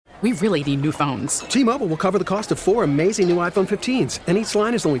we really need new phones. T-Mobile will cover the cost of 4 amazing new iPhone 15s, and each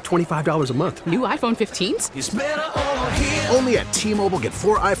line is only $25 a month. New iPhone 15s? It's better over here. Only at T-Mobile, get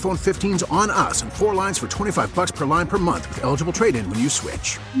 4 iPhone 15s on us and 4 lines for $25 per line per month with eligible trade-in when you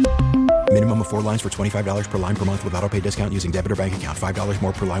switch. Minimum of 4 lines for $25 per line per month with autopay discount using debit or bank account. $5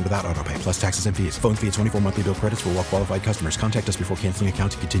 more per line without autopay, plus taxes and fees. Phone fee at 24 monthly bill credits for well-qualified customers. Contact us before canceling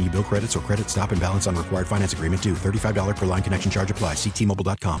account to continue bill credits or credit stop and balance on required finance agreement due. $35 per line connection charge applies. See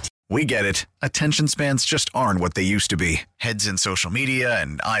T-Mobile.com. We get it. Attention spans just aren't what they used to be. Heads in social media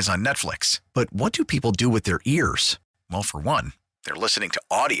and eyes on Netflix. But what do people do with their ears? Well, for one, they're listening to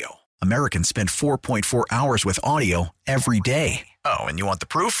audio. Americans spend 4.4 hours with audio every day. Oh, and you want the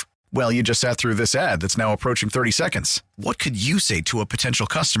proof? Well, you just sat through this ad that's now approaching 30 seconds. What could you say to a potential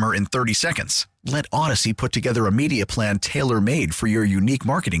customer in 30 seconds? Let Odyssey put together a media plan tailor-made for your unique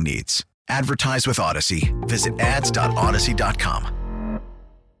marketing needs. Advertise with Odyssey. Visit ads.odyssey.com.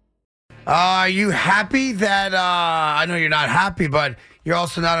 Are you happy that, I know you're not happy, but you're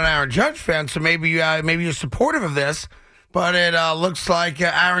also not an Aaron Judge fan, so maybe you're supportive of this, but it looks like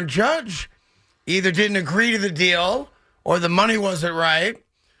Aaron Judge either didn't agree to the deal, or the money wasn't right,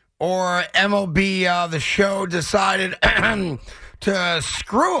 or MLB The Show decided to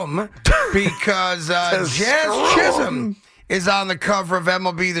screw him because Jazz Chisholm is on the cover of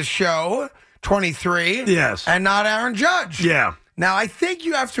MLB The Show 23. Yes. And not Aaron Judge. Yeah. Now, I think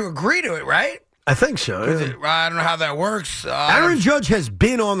you have to agree to it, right? I think so. Yeah. I don't know how that works. Aaron Judge has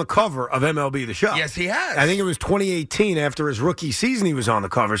been on the cover of MLB The Show. Yes, he has. I think it was 2018 after his rookie season he was on the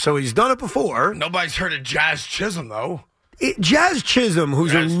cover, so he's done it before. Nobody's heard of Jazz Chisholm, though. Jazz Chisholm,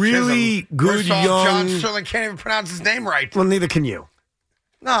 who's a really good First off, young... John Sterling can't even pronounce his name right. Well, neither can you.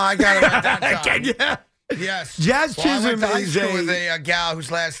 No, I got it right that time. Can you? Yes. Jazz Chisholm I went to is high school with a gal whose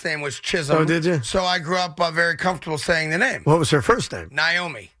last name was Chisholm. Oh, did you? So I grew up very comfortable saying the name. What was her first name?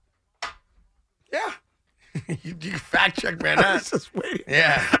 Naomi. Yeah. you fact check, man. I was just waiting.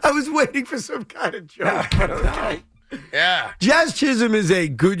 Yeah. I was waiting for some kind of joke. But okay. Yeah. Jazz Chisholm is a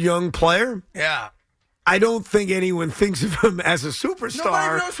good young player. Yeah. I don't think anyone thinks of him as a superstar.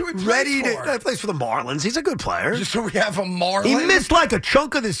 Nobody knows who he plays for. He plays for the Marlins. He's a good player. Just so we have a Marlin. He missed like a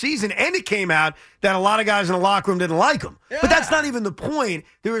chunk of the season, and it came out that a lot of guys in the locker room didn't like him. Yeah. But that's not even the point.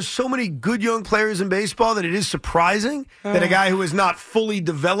 There are so many good young players in baseball that it is surprising that a guy who is not fully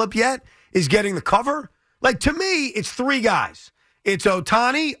developed yet is getting the cover. Like, to me, it's 3 guys. It's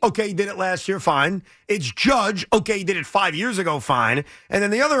Ohtani. Okay, he did it last year. Fine. It's Judge. Okay, he did it 5 years ago. Fine. And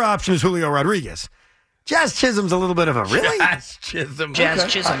then the other option is Julio Rodriguez. Jazz Chisholm's a little bit of a really? Jazz Chisholm.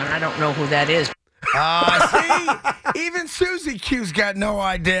 Jazz Chisholm, and I don't know who that is. See? Even Susie Q's got no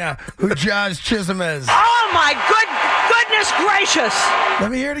idea who Jazz Chisholm is. Oh, my goodness gracious. Let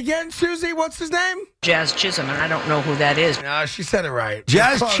me hear it again, Susie. What's his name? Jazz Chisholm, and I don't know who that is. No, she said it right.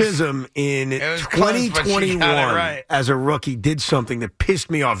 Jazz Chisholm in close, 2021 right. as a rookie did something that pissed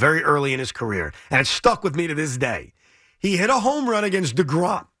me off very early in his career, and it stuck with me to this day. He hit a home run against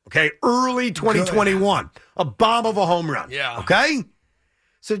DeGrom. Okay, early 2021. Good. A bomb of a home run. Yeah. Okay?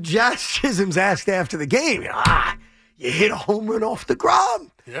 So Jazz Chisholm's asked after the game, you hit a home run off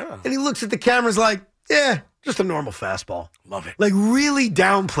DeGrom. Yeah. And he looks at the cameras like, yeah, just a normal fastball. Love it. Like, really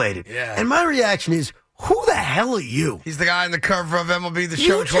downplayed it. Yeah. And my reaction is, who the hell are you? He's the guy on the cover of MLB The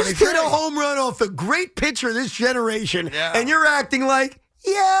Show 23. You just hit a home run off the great pitcher of this generation, and you're acting like,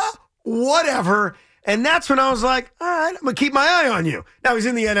 yeah, whatever. And that's when I was like, all right, I'm going to keep my eye on you. Now, he's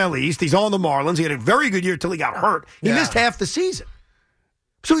in the NL East. He's on the Marlins. He had a very good year until he got hurt. He missed half the season.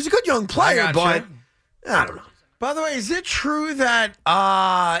 So he's a good young player, but I don't know. By the way, is it true that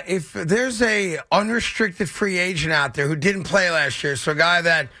if there's a unrestricted free agent out there who didn't play last year, so a guy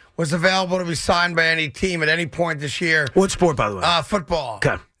that was available to be signed by any team at any point this year. What sport, by the way? Football.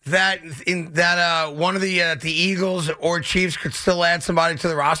 Okay. That one of the Eagles or Chiefs could still add somebody to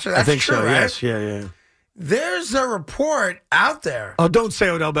the roster. That's I think true, so. right? Yes, yeah. There's a report out there. Oh, don't say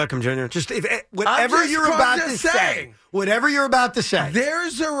Odell Beckham Jr. Just whatever you're about to say. Whatever you're about to say.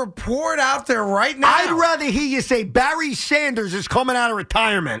 There's a report out there right now. I'd rather hear you say Barry Sanders is coming out of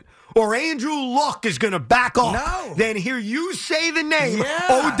retirement or Andrew Luck is going to back off than hear you say the name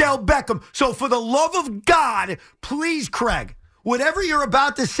Odell Beckham. So for the love of God, please, Craig, whatever you're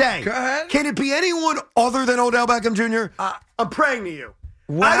about to say, go ahead. Can it be anyone other than Odell Beckham Jr.? I'm praying to you.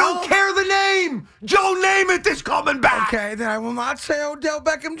 Well, I don't care the name. Joe Namath is coming back. Okay, then I will not say Odell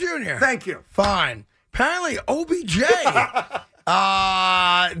Beckham Jr. Thank you. Fine. Apparently, OBJ.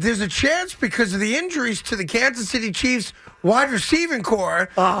 There's a chance because of the injuries to the Kansas City Chiefs wide receiving core.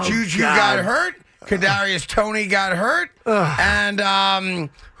 Juju got hurt. Kadarius Toney got hurt. And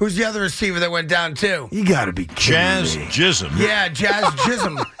who's the other receiver that went down too? You got to be Jazz me. Chisholm. Yeah, Jazz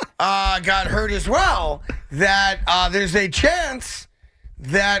Chisholm. got hurt as well, that there's a chance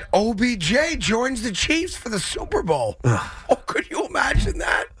that OBJ joins the Chiefs for the Super Bowl. Oh, could you imagine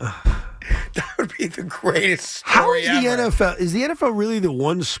that? That would be the greatest story How is the ever. NFL? Is the NFL really the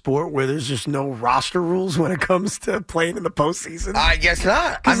one sport where there's just no roster rules when it comes to playing in the postseason? I guess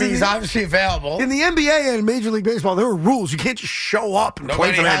not. I mean, he's obviously available. In the NBA and Major League Baseball, there are rules. You can't just show up and play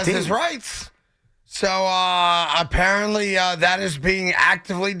Nobody for that has team. his rights. So apparently that is being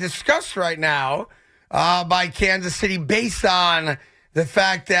actively discussed right now by Kansas City based on the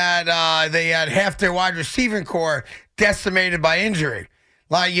fact that they had half their wide receiving core decimated by injury.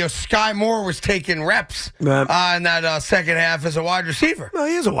 Like, Sky Moore was taking reps in that second half as a wide receiver. No,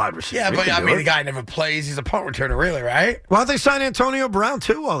 he is a wide receiver. Yeah, He but can I do mean, it. the guy never plays. He's a punt returner, really, right? Why don't they sign Antonio Brown,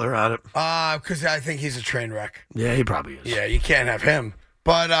 too, while they're at it? Because I think he's a train wreck. Yeah, he probably is. Yeah, you can't have him.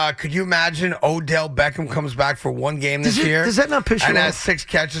 But could you imagine Odell Beckham comes back for one game this year? Does that not piss you and off? has 6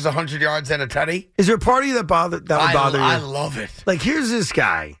 catches, 100 yards, and a tutty? Is there a part of you that would bother you? I love it. Like, here's this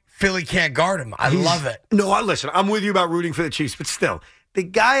guy. Philly can't guard him. I love it. No, listen, I'm with you about rooting for the Chiefs, but still, the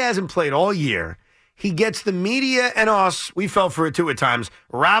guy hasn't played all year. He gets the media and us, we fell for it too at times,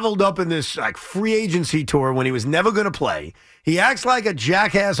 raveled up in this like free agency tour when he was never going to play. He acts like a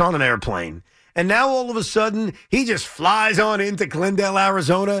jackass on an airplane. And now all of a sudden, he just flies on into Glendale,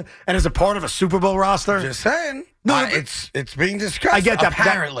 Arizona, and is a part of a Super Bowl roster. Just saying. No, it's being discussed. I get that.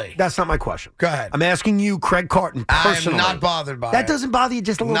 Apparently. That's not my question. Go ahead. I'm asking you, Craig Carton, personally. I am not bothered by it. That doesn't bother you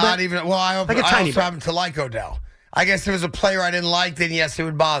just a little Not bit? even. Well, I Like a tiny also bit. happen to like Odell. I guess if it was a player I didn't like, then yes, it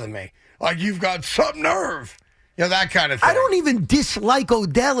would bother me. Like, you've got some nerve. That kind of thing. I don't even dislike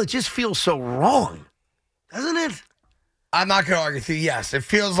Odell. It just feels so wrong. Doesn't it? I'm not going to argue with you. Yes, it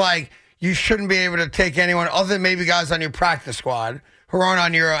feels like you shouldn't be able to take anyone other than maybe guys on your practice squad who aren't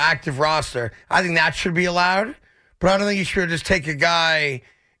on your active roster. I think that should be allowed. But I don't think you should just take a guy,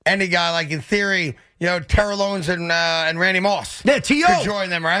 any guy, like in theory, Terrell Owens and Randy Moss. Yeah, T.O. Could join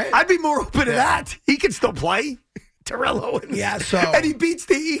them, right? I'd be more open to that. He can still play. Terrell Owens. Yeah, so. And he beats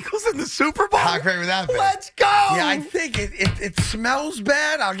the Eagles in the Super Bowl. How great would that be? Let's go. Yeah, I think it smells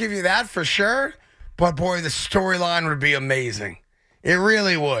bad. I'll give you that for sure. But, boy, the storyline would be amazing. It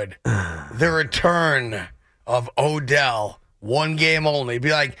really would. The return of Odell, one game only. It'd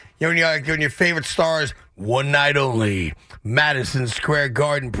be like, when your favorite stars, one night only. Madison Square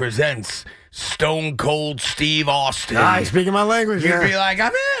Garden presents Stone Cold Steve Austin. Nice, speaking my language. You'd Yeah. be like,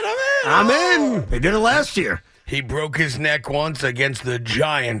 I'm in. I'm Oh. in. They did it last year. He broke his neck once against the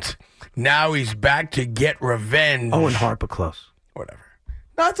Giant. Now he's back to get revenge. Owen Harper close. Whatever.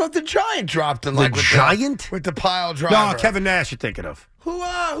 No, I thought the Giant dropped him. The Like Giant? with the pile driver. No, Kevin Nash you're thinking of. Who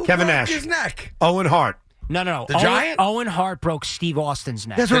Kevin broke Nash. his neck? Owen Hart. No. The Giant? Owen Hart broke Steve Austin's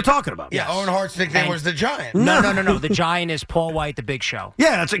neck. That's what we're talking about. Yeah, Owen Hart's nickname And- was the Giant. No. The Giant is Paul White, the Big Show.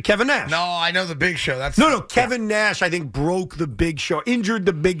 Yeah, that's it. Kevin Nash. No, I know the Big Show. That's No. Kevin Nash, I think, broke the Big Show, injured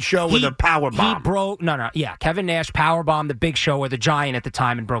the Big Show with a power bomb. He broke. Yeah. Kevin Nash powerbombed the Big Show or the Giant at the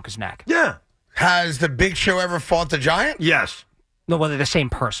time and broke his neck. Yeah. Has the Big Show ever fought the Giant? Yes. No, well, they're the same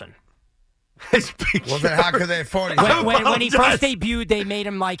person. It's Big Well, Show. then how could they afford it? When he apologize. first debuted, they made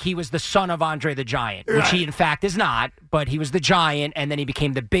him like he was the son of Andre the Giant, which he in fact is not. But he was the Giant, and then he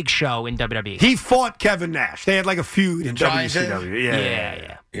became the Big Show in WWE. He fought Kevin Nash. They had like a feud in Giant did? WCW.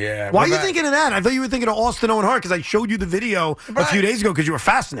 yeah. Yeah. Why well, are you that- thinking of that? I thought you were thinking of Austin Owen Hart because I showed you the video a few days ago because you were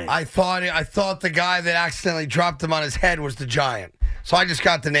fascinated. I thought the guy that accidentally dropped him on his head was the Giant. So I just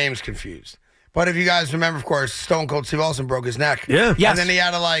got the names confused. But if you guys remember, of course, Stone Cold Steve Austin broke his neck. Yeah. Yes. And then he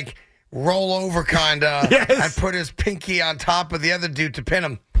had to roll over kind of Yes. and put his pinky on top of the other dude to pin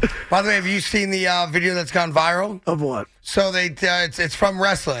him. By the way, have you seen the video that's gone viral? Of what? So it's from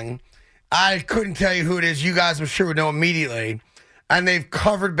wrestling. I couldn't tell you who it is. You guys, I'm sure, would know immediately. And they've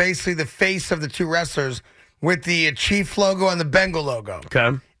covered basically the face of the two wrestlers with the Chief logo and the Bengal logo.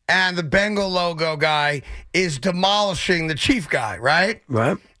 Okay. And the Bengal logo guy is demolishing the Chief guy, right?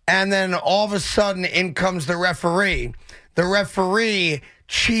 Right. And then all of a sudden, in comes the referee. The referee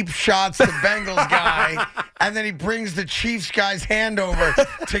cheap shots the Bengals guy, and then he brings the Chiefs guy's hand over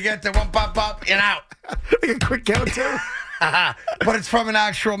to get the one pop pop and out. Like a quick countdown. But it's from an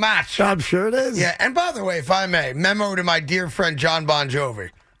actual match. I'm sure it is. Yeah, and by the way, if I may, memo to my dear friend John Bon Jovi.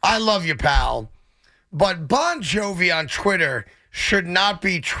 I love you, pal. But Bon Jovi on Twitter should not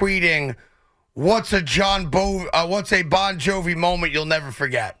be tweeting, what's a Bon Jovi moment you'll never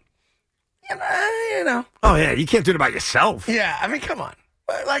forget? You know. Oh, yeah. You can't do it by yourself. Yeah, I mean, come on.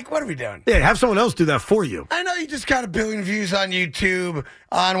 What are we doing? Yeah, have someone else do that for you. I know you just got 1 billion views on YouTube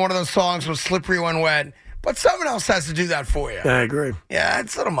on one of those songs with Slippery When Wet, but someone else has to do that for you. I agree. Yeah,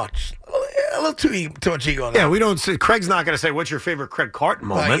 it's a little much. a little too much ego in that. Yeah, we don't say, Craig's not going to say, what's your favorite Craig Carton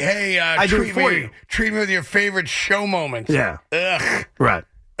moment? Like, hey, I do it for you. Treat me with your favorite show moment. Yeah. Ugh. Right.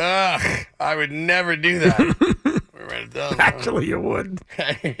 Ugh. I would never do that. Write it down. Actually, you would.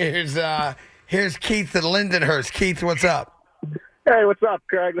 Here's Keith at Lindenhurst. Keith, what's up? Hey, what's up,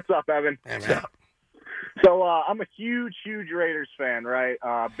 Craig? What's up, Evan? Hey, man. So I'm a huge Raiders fan, right?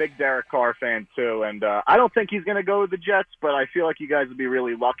 Big Derek Carr fan, too. And I don't think he's going to go to the Jets, but I feel like you guys would be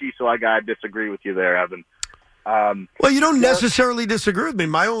really lucky, so I got to disagree with you there, Evan. Well, you don't necessarily disagree with me.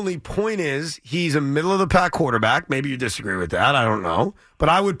 My only point is he's a middle-of-the-pack quarterback. Maybe you disagree with that. I don't know. But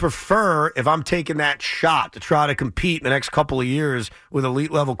I would prefer, if I'm taking that shot to try to compete in the next couple of years with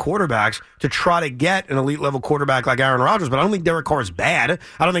elite-level quarterbacks, to try to get an elite-level quarterback like Aaron Rodgers. But I don't think Derek Carr is bad.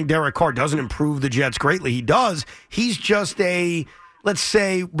 I don't think Derek Carr doesn't improve the Jets greatly. He does. He's just a, let's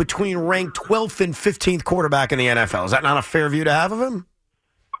say, between ranked 12th and 15th quarterback in the NFL. Is that not a fair view to have of him?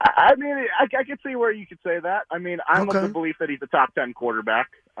 I mean, I could see where you could say that. I mean, I'm of the belief that he's a top 10 quarterback.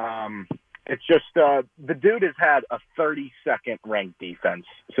 It's just the dude has had a 32nd ranked defense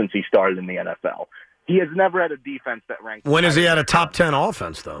since he started in the NFL. He has never had a defense that ranked. When has he had a top 10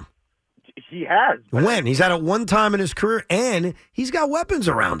 offense, though? He has. When? He's had it one time in his career, and he's got weapons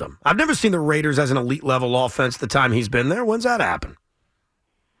around him. I've never seen the Raiders as an elite-level offense the time he's been there. When's that happen?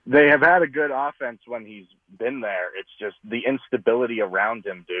 They have had a good offense when he's been there. It's just the instability around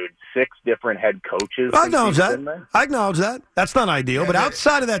him, dude. 6 different head coaches. I acknowledge that. That's not ideal. But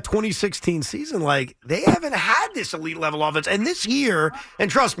outside of that 2016 season, like, they haven't had this elite level offense. And this year, and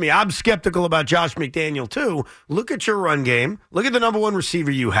trust me, I'm skeptical about Josh McDaniel too. Look at your run game. Look at the number 1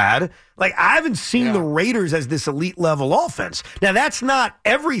 receiver you had. Like, I haven't seen the Raiders as this elite level offense. Now, that's not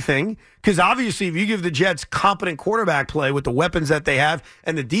everything, because obviously if you give the Jets competent quarterback play with the weapons that they have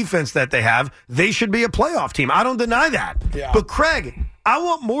and the defense that they have, they should be a playoff team. I don't deny that. Yeah. But, Craig, I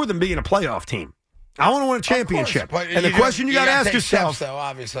want more than being a playoff team. I want to win a championship. Course, and the question you got to ask yourself, steps, though,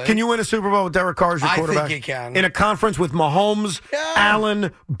 obviously. Can you win a Super Bowl with Derek Carr as your quarterback? I think you can. In a conference with Mahomes,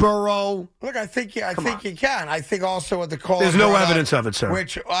 Allen, Burrow. Look, I think you can. I think also what the call. There's no evidence of it, sir.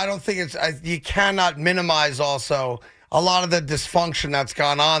 Which I don't think it's. You cannot minimize also a lot of the dysfunction that's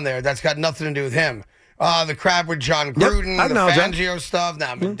gone on there. That's got nothing to do with him. The crap with John Gruden, the Fangio stuff.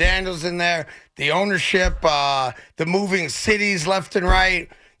 Now McDaniel's in there. The ownership, the moving cities left and right.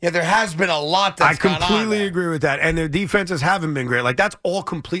 Yeah, there has been a lot that's gone on. I completely agree with that. And their defenses haven't been great. Like, that's all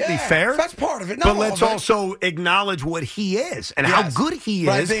completely fair. That's part of it. But let's also acknowledge what he is and how good he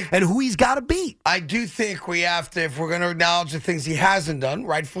is and who he's got to beat. I do think we have to, if we're going to acknowledge the things he hasn't done,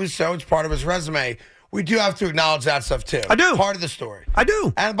 rightfully so, it's part of his resume, we do have to acknowledge that stuff, too. I do. Part of the story. I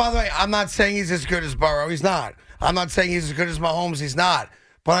do. And by the way, I'm not saying he's as good as Burrow. He's not. I'm not saying he's as good as Mahomes. He's not.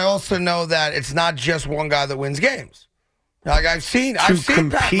 But I also know that it's not just one guy that wins games. Like, I've seen Pat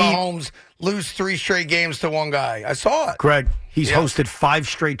Mahomes lose 3 straight games to one guy. I saw it. Greg, he's hosted 5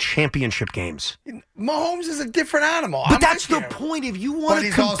 straight championship games. Mahomes is a different animal. But that's the point. If you want to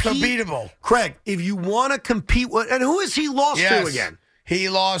compete, but he's also beatable. Craig, if you want to compete with, and who has he lost to again? He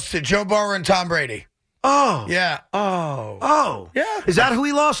lost to Joe Burrow and Tom Brady. Oh. Yeah. Oh. Yeah. Is that who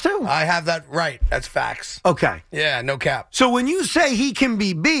he lost to? I have that right. That's facts. Okay. Yeah, no cap. So when you say he can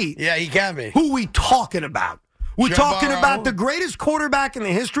be beat, yeah, he can be. Who are we talking about? We're talking about the greatest quarterback in the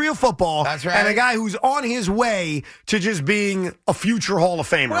history of football. That's right. And a guy who's on his way to just being a future Hall of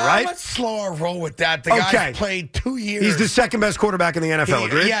Famer, right? Let's slow our roll with that. The guy's played 2 years. He's the second best quarterback in the NFL,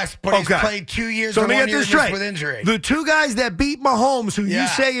 agreed? Yes, but he's played 2 years so let me get this straight. With injury. The 2 guys that beat Mahomes, who you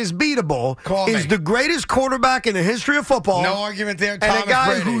say is beatable, is the greatest quarterback in the history of football. No argument there, Thomas And a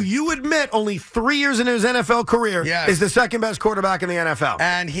guy Brady. Who you admit only 3 years into his NFL career is the second best quarterback in the NFL.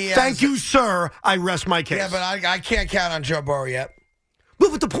 And he Thank you, sir. I rest my case. Yeah, but I can't count on Joe Burrow yet.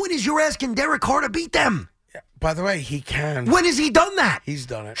 But the point is, you're asking Derek Carr to beat them. Yeah. By the way, he can. When has he done that? He's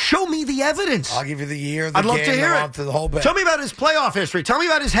done it. Show me the evidence. I'll give you the year, the I'd love game, to hear it. The whole bit. Tell me about his playoff history. Tell me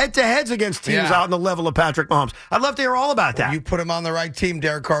about his head-to-heads against teams out on the level of Patrick Mahomes. I'd love to hear all about that. You put him on the right team.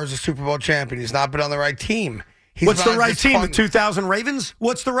 Derek Carr is a Super Bowl champion. He's not been on the right team. What's the right team? The 2000 Ravens?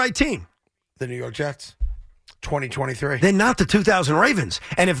 What's the right team? The New York Jets. 2023. Then not the 2000 Ravens.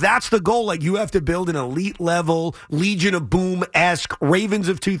 And if that's the goal, like, you have to build an elite level, Legion of Boom-esque Ravens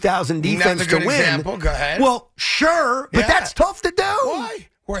of 2000 defense to win. Example. Go ahead. Well, sure, but that's tough to do. Why?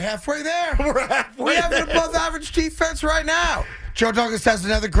 We're halfway there. We have an above average defense right now. Joe Douglas has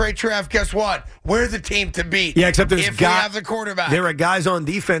another great draft. Guess what? We're the team to beat. Yeah, except there's if we have the quarterback. There are guys on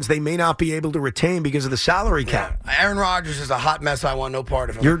defense they may not be able to retain because of the salary cap. Aaron Rodgers is a hot mess. I want no part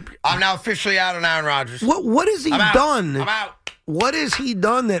of him. I'm now officially out on Aaron Rodgers. What has he done? I'm out. What has he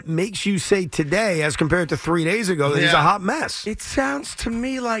done that makes you say today, as compared to 3 days ago, that he's a hot mess? It sounds to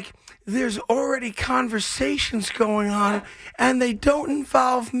me like there's already conversations going on, and they don't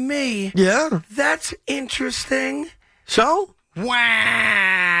involve me. Yeah. That's interesting. So?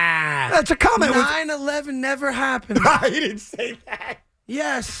 Wow. That's a comment. 9/11 never happened. I didn't say that.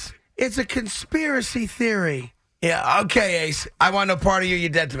 Yes, it's a conspiracy theory. Yeah, okay, Ace. I want no part of you. You're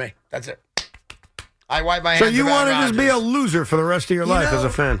dead to me. That's it. I wipe my hands. So you about want to just be a Rodgers. loser for the rest of your life as a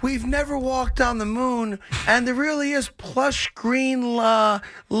fan? We've never walked on the moon, and there really is plush, green,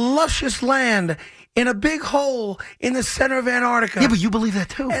 luscious land in a big hole in the center of Antarctica. Yeah, but you believe that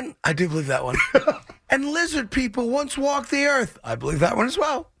too. And I do believe that one. And lizard people once walked the earth. I believe that one as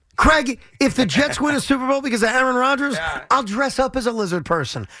well. Craig, if the Jets win a Super Bowl because of Aaron Rodgers, Yeah. I'll dress up as a lizard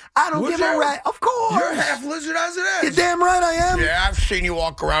person. I don't Would give a you? rat. Of course. You're half lizard as it is. You're damn right I am. Yeah, I've seen you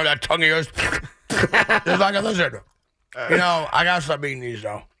walk around that tongue of yours. Just like a lizard. You know, I gotta stop eating these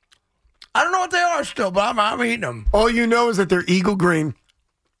though. I don't know what they are still, but I'm eating them. All you know is that they're eagle green.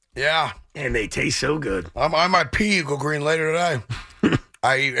 Yeah. And they taste so good. I might pee eagle green later today.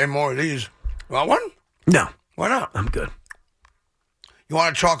 I eat more of these. Want one? No. Why not? I'm good. You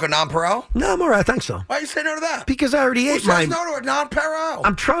want a chocolate nonpareil? No, I'm all right. I think so. Why you say no to that? Because I already Who ate says mine. no to a nonpareil?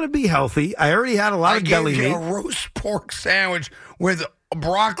 I'm trying to be healthy. I already had a lot I of belly gave you meat. a roast pork sandwich with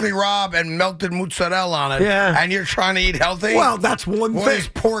broccoli rabe and melted mozzarella on it. Yeah. And you're trying to eat healthy? Well, that's one What thing. is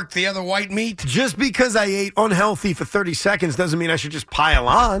pork, the other white meat? Just because I ate unhealthy for 30 seconds doesn't mean I should just pile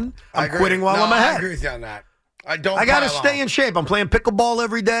on. I I'm agree. quitting while No, I'm ahead. I agree with you on that. I don't. I got to pile stay on. in shape. I'm playing pickleball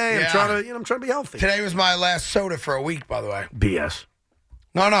every day. Yeah. I'm trying to be healthy. Today was my last soda for a week, by the way. BS.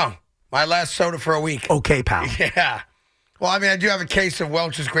 No. My last soda for a week. Okay, pal. Yeah. Well, I mean, I do have a case of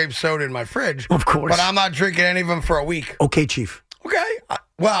Welch's grape soda in my fridge. Of course. But I'm not drinking any of them for a week. Okay, Chief. Okay.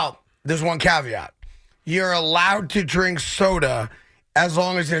 Well, there's one caveat. You're allowed to drink soda as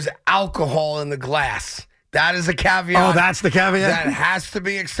long as there's alcohol in the glass. That is a caveat. Oh, that's the caveat? That has to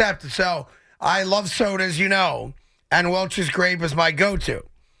be accepted. So I love soda, as you know, and Welch's grape is my go-to.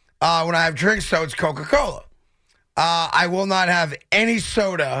 When I have drinks, so it's Coca-Cola. I will not have any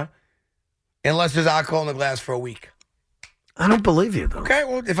soda unless there's alcohol in the glass for a week. I don't believe you, though. Okay,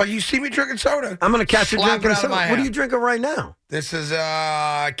 well, if you see me drinking soda, I'm going to catch you slap drinking it out of soda. my What hand. are you drinking right now? This is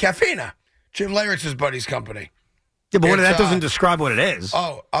Caffeina, Jim Leyritz's buddy's company. Yeah, but that It's, doesn't describe what it is.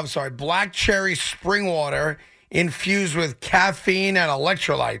 Oh, I'm sorry. Black cherry spring water infused with caffeine and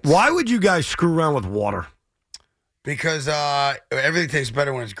electrolytes. Why would you guys screw around with water? Because everything tastes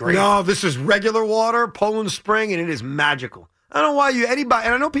better when it's great. No, this is regular water, Poland Spring, and it is magical. I don't know why anybody,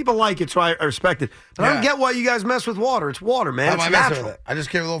 and I know people like it, so I respect it. But I don't get why you guys mess with water. It's water, man. How It's am I messing natural. with it? I just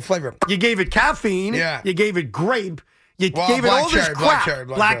gave it a little flavor. You gave it caffeine. Yeah. You gave it grape. You Well, gave it black all this cherry, crap.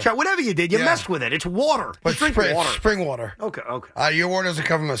 black cherry. Whatever you did, you Yeah. messed with it. It's water. But Just drink spring water. Okay. Your water doesn't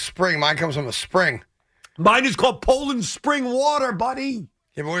come from a spring. Mine comes from a spring. Mine is called Poland Spring Water, buddy.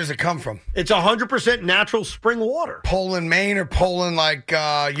 Yeah, but where does it come from? It's 100% natural spring water. Poland, Maine, or Poland, like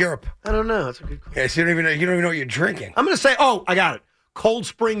Europe? I don't know. That's a good question. Yeah, so you don't even know what you're drinking. I'm going to say, I got it. Cold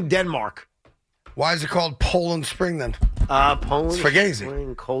Spring, Denmark. Why is it called Poland Spring then? Poland It's Fugazi.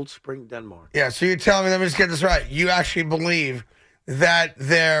 Spring, Cold Spring, Denmark. Yeah, so you're telling me, let me just get this right. You actually believe that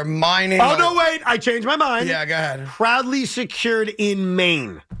they're mining. Oh, no, wait. I changed my mind. Yeah, go ahead. Proudly secured in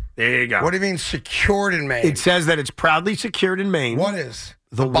Maine. There you go. What do you mean secured in Maine? It says that it's proudly secured in Maine. What is?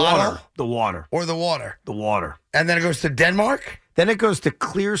 The bottle? water. The water. Or the water? The water. And then it goes to Denmark? Then it goes to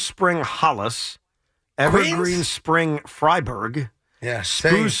Clear Spring, Hollis, Evergreen Queens? Spring, Freiburg, Yeah.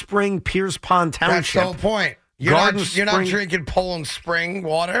 Spruce Spring, Pierce Pond That's Township. the whole point. You're Garden not Spring- drinking Poland Spring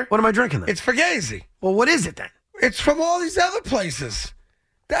water. What am I drinking then? It's Fugazi. Well, what is it then? It's from all these other places.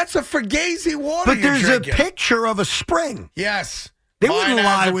 That's a Fugazi water. But you're there's drinking. a picture of a spring. Yes. They Mine wouldn't has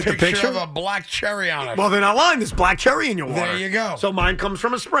lie a with the picture picture. of a black cherry on it. Well, they're not lying. There's black cherry in your water. There you go. So mine comes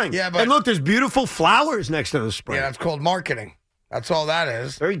from a spring. Yeah, but- and look, there's beautiful flowers next to the spring. Yeah, that's called marketing. That's all that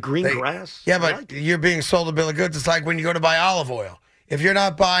is. Very green grass. Yeah, I but like it. you're being sold a bill of goods. It's like when you go to buy olive oil. If you're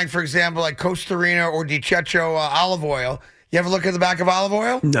not buying, for example, like Costa Rica or Di Cecco olive oil, you ever look at the back of olive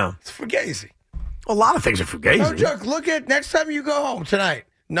oil? No. It's Fugazi. A lot of things are fugazi. No joke. Look at next time you go home tonight.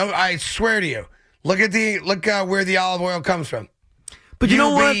 No, I swear to you. Look where the olive oil comes from. But you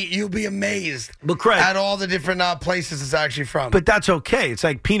know what? You'll be amazed But Craig, at all the different places it's actually from. But that's okay. It's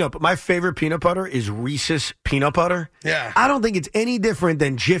like peanut. My favorite peanut butter is Reese's peanut butter. Yeah. I don't think it's any different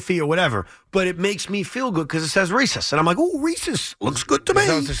than Jiffy or whatever, but it makes me feel good because it says Reese's. And I'm like, oh, Reese's looks good to me.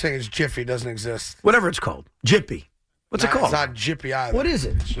 There's no such thing as Jiffy. Doesn't exist. Whatever it's called. Jippy. What's it called? It's not Jippy either. What is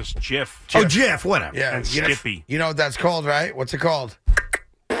it? It's just Jif. Oh, Jif, whatever. Yeah. And you know- Skippy. You know what that's called, right? What's it called?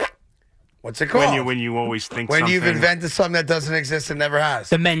 What's it called? When you always think when something. you've invented something that doesn't exist and never has.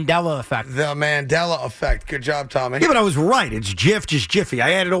 The Mandela effect. The Mandela effect. Good job, Tommy. Yeah, but I was right. It's Jif, just Jiffy.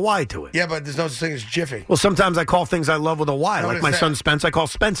 I added a Y to it. Yeah, but there's no such thing as Jiffy. Well, sometimes I call things I love with a Y. What Like is my that? son Spence, I call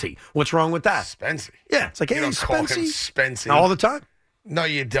Spency. What's wrong with that? Spency. Yeah, it's like, You hey, don't call him Spency. Spency. All the time. No,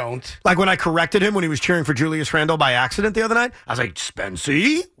 you don't. Like when I corrected him when he was cheering for Julius Randle by accident the other night, I was like,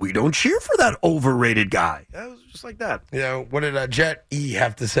 Spency, we don't cheer for that overrated guy. That was just like that. You know, what did Jet E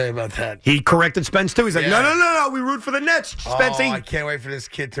have to say about that? He corrected Spence too. He's like, Yeah. no, we root for the Nets, Spency. Oh, I can't wait for this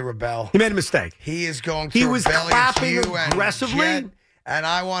kid to rebel. He made a mistake. He is going to He was rebel clapping against you aggressively. and Jet, and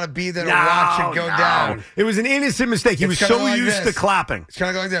I want to be there to watch it go down. It was an innocent mistake. He It's was gonna so go like used this. to clapping. It's going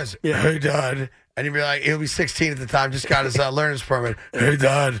to go like this. Yeah. Hey, Dad. And he'll be like, he'll be 16 at the time, just got his learner's permit. Hey,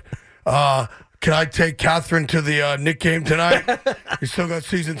 Dad, can I take Catherine to the Knick game tonight? You still got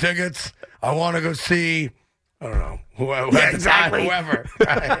season tickets? I want to go see, I don't know, whoever. Yeah, exactly. Whoever.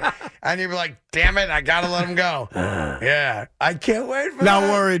 Right? And you'll be like, damn it, I got to let him go. Yeah. I can't wait for Not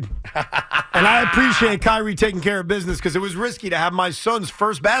that. worried. And I appreciate Kyrie taking care of business because it was risky to have my son's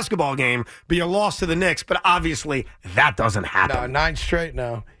first basketball game be a loss to the Knicks, but obviously that doesn't happen. No, 9 straight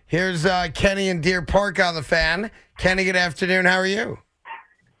now. Here's Kenny in Deer Park on the fan. Kenny, good afternoon. How are you?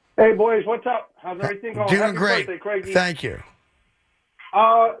 Hey, boys, what's up? How's everything going? Doing Happy great. birthday, Craigie. Thank you.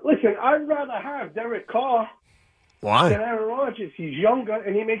 Listen, I'd rather have Derek Carr Why? than Aaron Rodgers. He's younger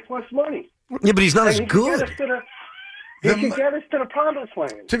and he makes less money. Yeah, but he's not And as he can get good. us to the- He can get us to the promised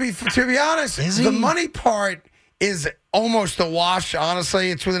land. To be honest, the money part is almost a wash.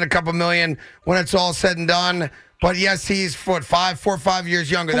 Honestly, it's within a couple million when it's all said and done. But yes, he's 4 or 5 years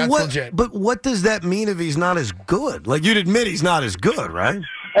younger. That's legit. But what does that mean if he's not as good? Like, you'd admit he's not as good, right?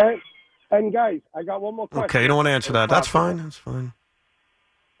 And guys, I got one more question. Okay, you don't want to answer that. That's fine. That's fine.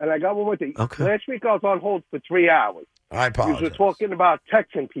 And I got one more thing. Okay. Last week I was on hold for 3 hours. I apologize. We were talking about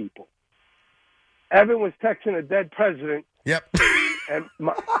texting people. Evan was texting a dead president. Yep. And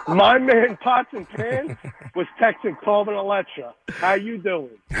my man Pots and Pan was texting Corbin Electra. How you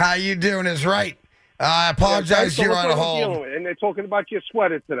doing? How you doing is right. I apologize. thanks for You're what on we're hold. dealing with. And they're talking about your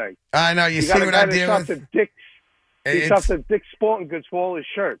sweater today. I know. You see got a what guy I that deal shops with? at Dick's. He shops at Dick's Sporting Goods for all his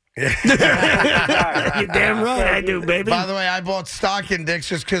shirts. You're damn right I do, baby. By the way, I bought stock in Dick's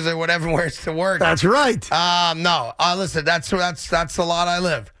just because of whatever wears to work. That's right. No. Listen, that's the lot I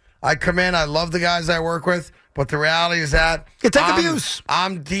live. I come in. I love the guys I work with. But the reality is that You take abuse.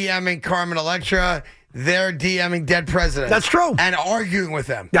 I'm DMing Carmen Electra. They're DMing dead presidents. That's true. And arguing with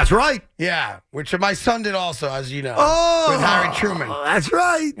them. That's right. Yeah, which my son did also, as you know. Oh, with Harry Truman. That's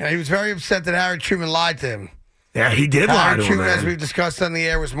right. Yeah, he was very upset that Harry Truman lied to him. Yeah, he did lie Harry to him, Truman, as man. we've discussed on the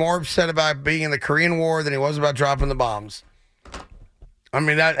air, was more upset about being in the Korean War than he was about dropping the bombs. I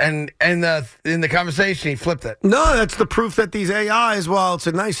mean, that and in the conversation, he flipped it. No, that's the proof that these AIs, while it's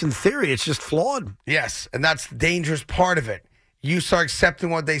nice in theory, it's just flawed. Yes, and that's the dangerous part of it. You start accepting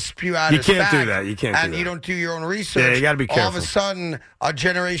what they spew out You as can't fact, do that. You can't do and that. you don't do your own research. Yeah, you gotta be All of careful. a sudden, a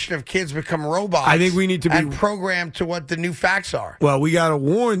generation of kids become robots. I think we need to be- and programmed to what the new facts are. Well, we got to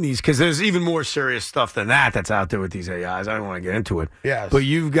warn these because there's even more serious stuff than that's out there with these AIs. I don't want to get into it. Yes. But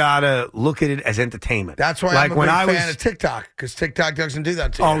you've got to look at it as entertainment. That's why I'm a big fan of TikTok, because TikTok doesn't do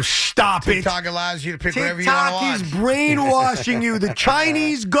that to you. Oh, stop it. TikTok allows you to pick whatever you want to watch. TikTok is brainwashing you. The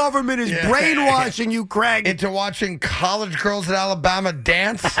Chinese government is brainwashing you, Craig. Into watching college girls at Alabama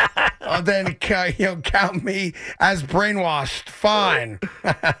dance. Then count me as brainwashed. Fine.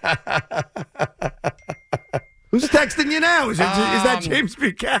 Who's texting you now? Is that James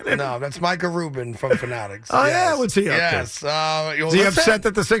Buchanan? No, that's Micah Rubin from Fanatics. Oh, yeah? What's he up to? Yes. Is he upset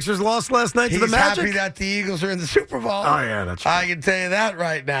that the Sixers lost last night to the He's Magic? happy that the Eagles are in the Super Bowl. Oh, yeah, that's right. I can tell you that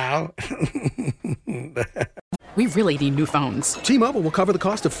right now. We really need new phones. T-Mobile will cover the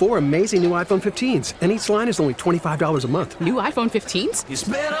cost of 4 amazing new iPhone 15s, and each line is only $25 a month. New iPhone 15s? It's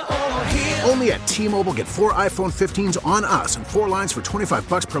better over here. Only at T-Mobile, get 4 iPhone 15s on us and 4 lines for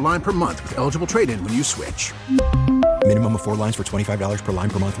 $25 per line per month with eligible trade-in when you switch. Minimum of 4 lines for $25 per line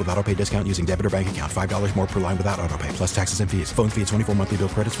per month with autopay discount using debit or bank account. $5 more per line without autopay, plus taxes and fees. Phone fee at 24 monthly bill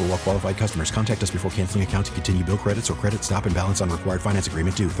credits for well-qualified customers. Contact us before canceling account to continue bill credits or credit stop and balance on required finance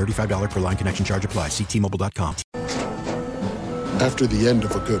agreement due. $35 per line connection charge applies. See T-Mobile.com. After the end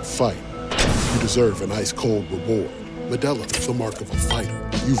of a good fight, you deserve an ice-cold reward. Modelo is the mark of a fighter.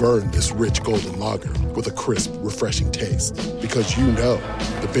 You've earned this rich golden lager with a crisp, refreshing taste. Because you know,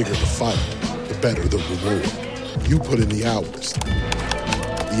 the bigger the fight, the better the reward. You put in the hours,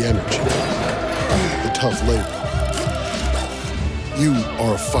 the energy, the tough labor. You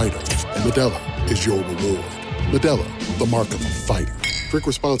are a fighter, and Modelo is your reward. Modelo, the mark of a fighter. Drink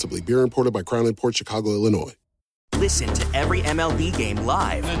responsibly. Beer imported by Crown Imports, Chicago, Illinois. Listen to every MLB game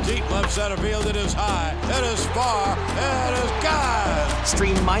live. In the deep left center field, it is high, it is far, it is gone.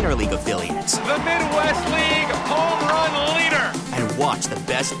 Stream minor league affiliates. The Midwest League home run leader. And watch the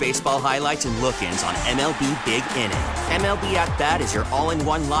best baseball highlights and look-ins on MLB Big Inning. MLB At Bat is your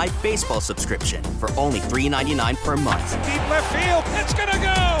all-in-one live baseball subscription for only $3.99 per month. Deep left field, it's gonna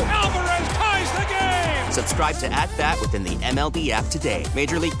go. Alvarez ties the game. Subscribe to At Bat within the MLB app today.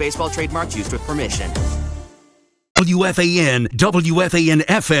 Major League Baseball trademarks used with permission. WFAN,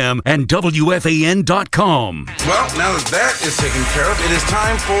 WFAN-FM, and WFAN.com. Well, now that is taken care of, it is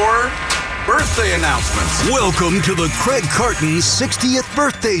time for birthday announcements. Welcome to the Craig Carton 60th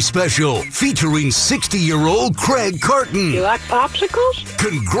birthday special, featuring 60-year-old Craig Carton. You like popsicles?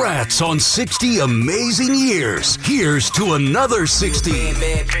 Congrats on 60 amazing years. Here's to another 60.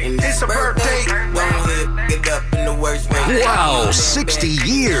 It's a birthday. Wow, 60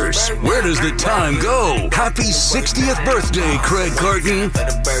 years. Where does the time go? Happy 60th birthday, Craig Carton.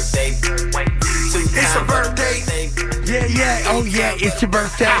 It's a birthday. Yeah. Oh, yeah, it's your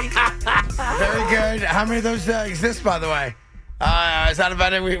birthday. Very good. How many of those exist, by the way? Is that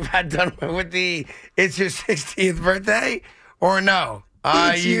about it we've had done with the It's Your 60th Birthday? Or no?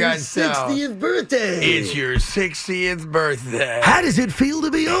 It's you your guys 60th birthday. It's your 60th birthday. How does it feel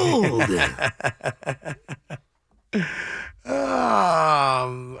to be old?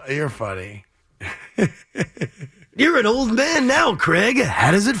 You're funny. You're an old man now, Craig.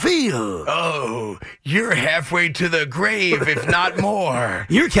 How does it feel? Oh, you're halfway to the grave, if not more.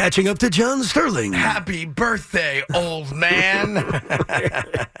 You're catching up to John Sterling. Happy birthday, old man.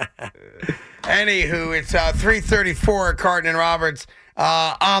 Anywho, it's 3:34, Carton and Roberts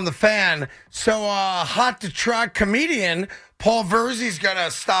on the Fan. So, hot to trot comedian Paul Verzi's going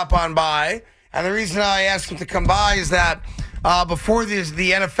to stop on by. And the reason I asked him to come by is that before the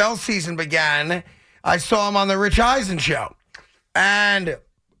NFL season began, I saw him on the Rich Eisen show. And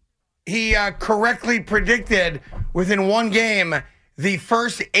he correctly predicted within one game the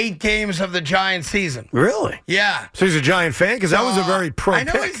first 8 games of the Giants season. Really? Yeah. So he's a Giant fan? Because that was a very pro I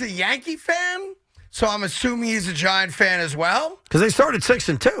know pick. he's a Yankee fan, so I'm assuming he's a Giant fan as well. Because they started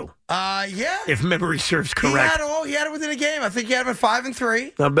 6-2. Yeah. If memory serves correct. He had it within a game. I think he had him at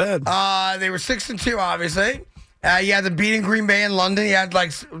 5-3. Not bad. They were 6-2, obviously. He had the beating Green Bay in London. He had,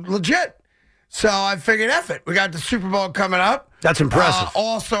 legit. So I figured, F it. We got the Super Bowl coming up. That's impressive.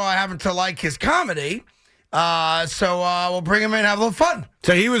 Also, I happen to like his comedy. So we'll bring him in and have a little fun.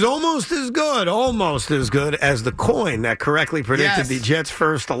 So he was almost as good as the coin that correctly predicted the Jets'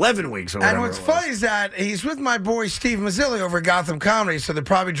 first 11 weeks. Or and what's funny is that he's with my boy Steve Mazzilli over at Gotham Comedy, so they're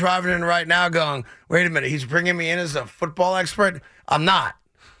probably driving in right now going, wait a minute, he's bringing me in as a football expert? I'm not.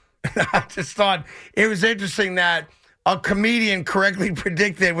 I just thought it was interesting that a comedian correctly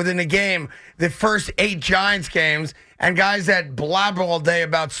predicted within a game the first 8 Giants games, and guys that blabber all day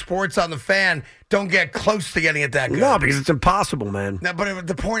about sports on the Fan don't get close to getting it that good. No, because it's impossible, man. No, but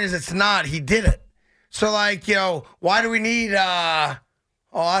the point is it's not. He did it. So, why do we need, I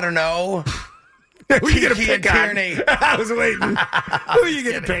don't know, Who are you going to Tiki pick and on? Tierney? I was waiting. Who are you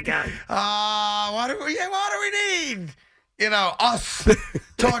going to pick on? What do we need? Us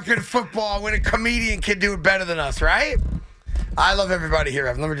talking football when a comedian can do it better than us, right? I love everybody here,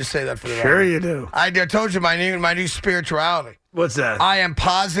 Evan. Let me just say that for the record. Sure you do. I told you my new spirituality. What's that? I am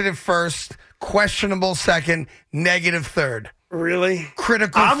positive first, questionable second, negative third. Really?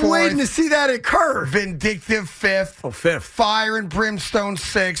 Critical I'm fourth. waiting to see that occur. Vindictive fifth. Oh, fifth. Fire and brimstone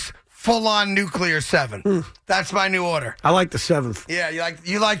sixth. Full-on nuclear 7. That's my new order. I like the 7th. Yeah,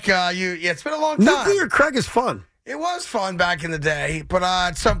 it's been a long time. Nuclear Craig is fun. It was fun back in the day, but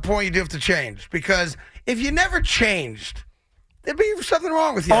at some point you do have to change, because if you never changed, there'd be something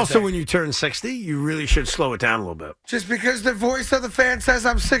wrong with you. Also, when you turn 60, you really should slow it down a little bit. Just because the voice of the fan says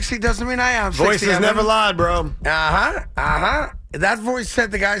I'm 60 doesn't mean I am 60. Voices never lied, bro. That voice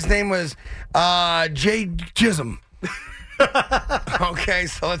said the guy's name was Jay Jism. Okay,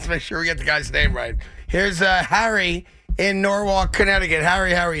 so let's make sure we get the guy's name right. Here's Harry in Norwalk, Connecticut.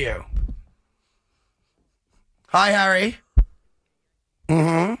 Harry, how are you? Hi, Harry.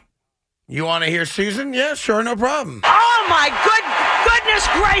 You want to hear Susan? Yeah, sure, no problem. Oh, my goodness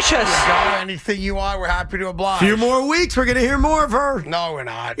gracious. Anything you want, we're happy to oblige. Few more weeks, we're going to hear more of her. No, we're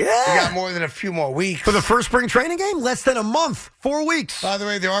not. Yeah. We got more than a few more weeks. For the first spring training game? Less than a month. 4 weeks. By the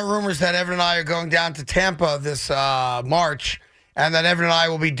way, there are rumors that Evan and I are going down to Tampa this March, and that Evan and I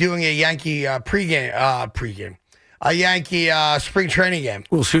will be doing a Yankee pregame. A Yankee spring training game.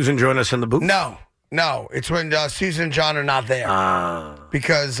 Will Susan join us in the booth? No, it's when Susan and John are not there.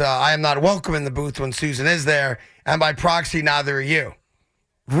 Because I am not welcome in the booth when Susan is there, and by proxy, neither are you.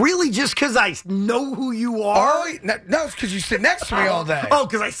 Really? Just because I know who you are? Oh, no, it's because you sit next to me all day. Oh,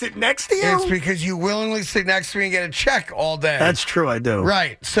 because I sit next to you? It's because you willingly sit next to me and get a check all day. That's true, I do.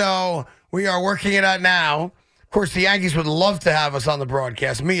 Right. So we are working it out now. Of course, the Yankees would love to have us on the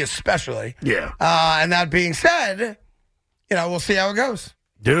broadcast, me especially. Yeah. And that being said, we'll see how it goes.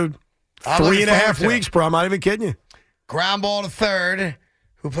 Dude, I'm 3.5 weeks, bro. I'm not even kidding you. Ground ball to third.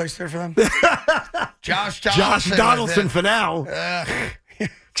 Who plays third for them? Josh Donaldson. Josh Donaldson for now.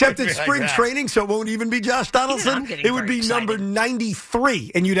 Except it's Like spring that. training, so it won't even be Josh Donaldson. It would be number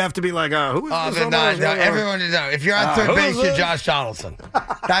 93, and you'd have to be like, who is this? Everyone knows. If you're on third base, you're Josh Donaldson.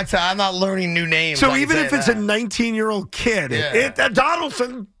 I'm not learning new names. So even if it's a 19-year-old kid,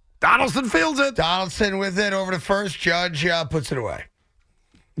 Donaldson fields it. Donaldson with it over to first. Judge puts it away.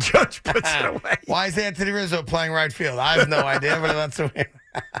 Judge puts it away. Why is Anthony Rizzo playing right field? I have no idea, but that's the way.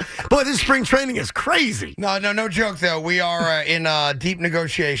 Boy, this spring training is crazy. No joke, though. We are in deep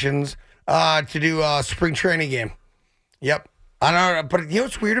negotiations to do a spring training game. Yep. I don't know, but you know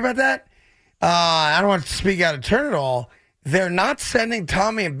what's weird about that? I don't want to speak out of turn at all. They're not sending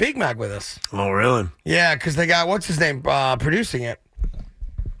Tommy and Big Mac with us. Oh, really? Yeah, because they got, what's his name, producing it.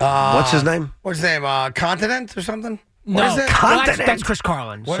 What's his name? What's his name? Continent or something? No, What is it? that's Chris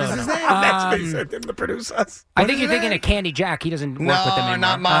Carlin. What is his name? They sent him to produce us. I think you're thinking of Candy Jack. He doesn't work with them anymore.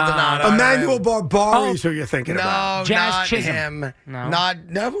 not Maldonado. Emmanuel Barbari is who you're thinking about. Jazz not Chisholm. him.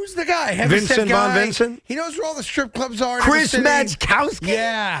 No. Who's the guy? Vincent Von Vincent? He knows where all the strip clubs are. in Chris the city. Majkowski?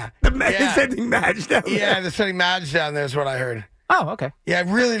 Yeah. They're sending Madge down there. Yeah, they're sending Madge down there is what I heard. Oh, okay. Yeah,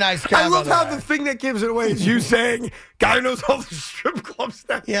 really nice guy. I love how the thing that gives it away is you saying, guy who knows all the strip clubs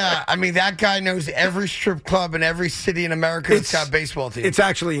down there. Yeah, I mean, that guy knows every strip club in every city in America that's got a baseball team. It's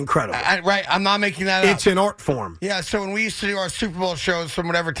actually incredible. Right, I'm not making that up. It's an art form. Yeah, so when we used to do our Super Bowl shows from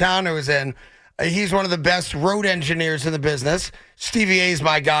whatever town it was in, he's one of the best road engineers in the business. Stevie A is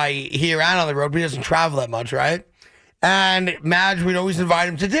my guy here and on the road, but he doesn't travel that much, right? And Madge, we'd always invite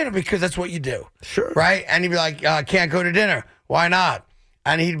him to dinner because that's what you do. Sure. Right? And he'd be like, can't go to dinner. Why not?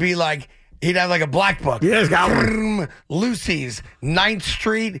 And he'd be like, he'd have like a black book. Yeah, he's got one. Lucy's, 9th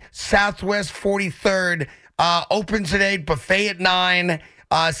Street, Southwest 43rd, opens at 8, buffet at 9,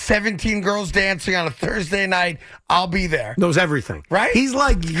 17 girls dancing on a Thursday night. I'll be there. Knows everything. Right? He's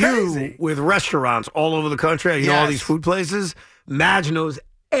like Crazy. you with restaurants all over the country. You know all these food places. Madge knows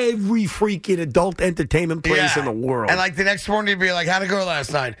every freaking adult entertainment place in the world. And like the next morning, you'd be like, how'd it go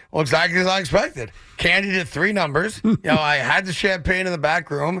last night? Well, exactly as I expected. Candy did 3 numbers. I had the champagne in the back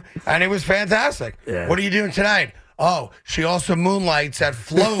room, and it was fantastic. Yeah. What are you doing tonight? Oh, she also moonlights at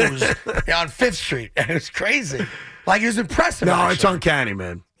Flo's on 5th Street. And it was crazy. Like, it was impressive. No, actually. it's uncanny,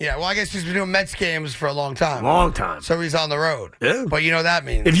 man. Yeah, well, I guess he's been doing Mets games for a long time. Long time. So he's on the road. Yeah. But you know what that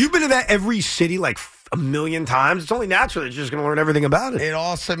means. If you've been to that every city like a million times, it's only natural that you're just going to learn everything about it. It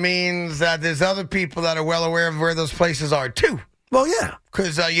also means that there's other people that are well aware of where those places are, too. Well, yeah.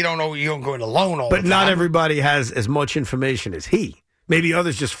 Because you don't know, you don't go in alone all But the time. not everybody has as much information as he. Maybe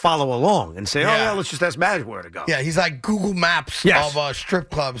others just follow along and say, let's just ask Madge where to go. Yeah, he's like Google Maps of strip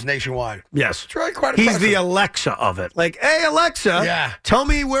clubs nationwide. Yes. It's really quite He's impressive. the Alexa of it. Like, hey, Alexa, tell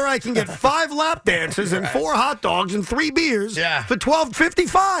me where I can get 5 lap dances and 4 hot dogs and 3 beers for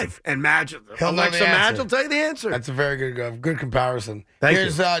 $12.55. And Madge, He'll know Alexa the answer. Madge will tell you the answer. That's a very good comparison. Thank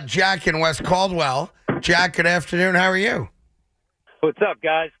Here's Jack in West Caldwell. Jack, good afternoon. How are you? What's up,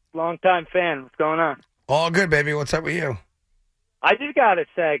 guys? Long-time fan. What's going on? All good, baby. What's up with you? I just got to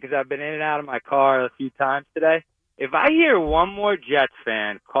say, because I've been in and out of my car a few times today, if I hear one more Jets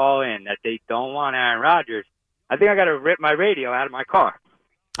fan call in that they don't want Aaron Rodgers, I think I got to rip my radio out of my car.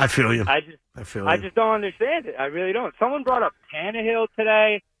 I feel you. I feel just don't understand it. I really don't. Someone brought up Tannehill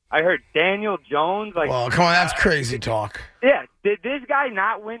today. I heard Daniel Jones. Well, come on, that's crazy talk. Yeah, did this guy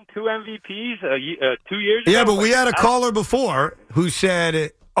not win 2 MVPs 2 years ago? Yeah, but we had a caller before who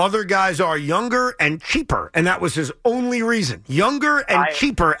said other guys are younger and cheaper, and that was his only reason. Younger and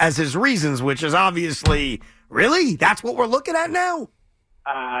cheaper as his reasons, which is obviously, really? That's what we're looking at now?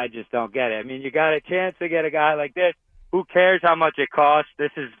 I just don't get it. I mean, you got a chance to get a guy like this. Who cares how much it costs?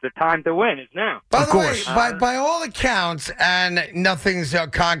 This is the time to win. It's now. By the way, by all accounts, and nothing's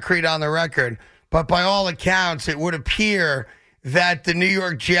concrete on the record, but by all accounts, it would appear that the New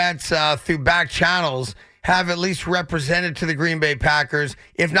York Jets, through back channels, have at least represented to the Green Bay Packers,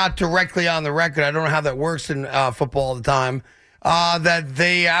 if not directly on the record. I don't know how that works in football all the time, that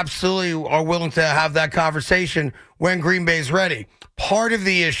they absolutely are willing to have that conversation when Green Bay's ready. Part of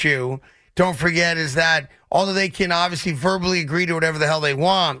the issue, don't forget, is that although they can obviously verbally agree to whatever the hell they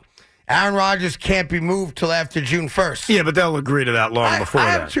want, Aaron Rodgers can't be moved till after June 1st. Yeah, but they'll agree to that long before I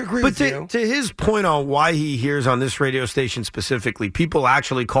that. have to agree but with you. To his point on why he hears on this radio station specifically, people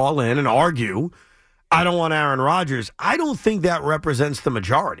actually call in and argue, I don't want Aaron Rodgers. I don't think that represents the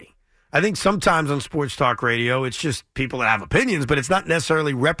majority. I think sometimes on sports talk radio, it's just people that have opinions, but it's not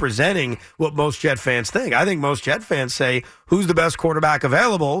necessarily representing what most Jet fans think. I think most Jet fans say, who's the best quarterback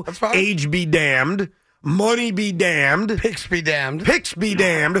available? That's fine. Age be damned. Money be damned. Picks be damned. Picks be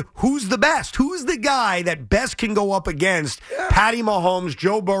damned. Who's the best? Who's the guy that best can go up against Patty Mahomes,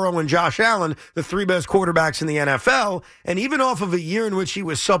 Joe Burrow, and Josh Allen, the three best quarterbacks in the NFL? And even off of a year in which he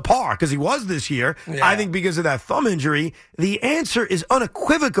was subpar, because he was this year, I think because of that thumb injury, the answer is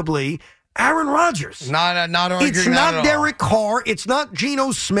unequivocally Aaron Rodgers. Not arguing. It's not Derek Carr. It's not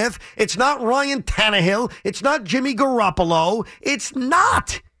Geno Smith. It's not Ryan Tannehill. It's not Jimmy Garoppolo. It's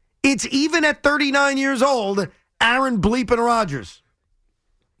not. It's even at 39 years old, Aaron bleeping Rodgers.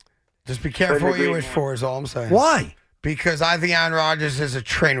 Just be careful what you wish for is all I'm saying. Why? Because I think Aaron Rodgers is a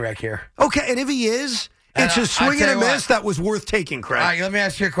train wreck here. Okay, and if he is, it's a swing and a miss that was worth taking, Craig. All right, let me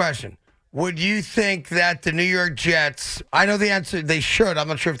ask you a question. Would you think that the New York Jets, I know the answer, they should. I'm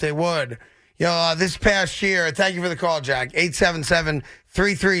not sure if they would. This past year, thank you for the call, Jack.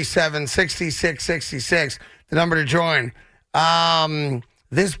 877-337-6666, the number to join.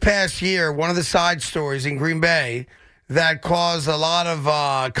 This past year, one of the side stories in Green Bay that caused a lot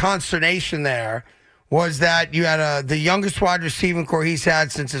of consternation there was that you had the youngest wide receiving core he's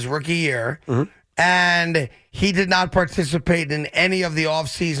had since his rookie year, and he did not participate in any of the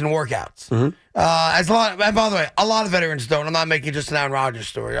off-season workouts. And by the way, a lot of veterans don't. I'm not making just an Aaron Rodgers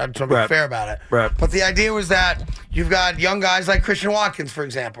story. I just want to be fair about it. Right. But the idea was that you've got young guys like Christian Watkins, for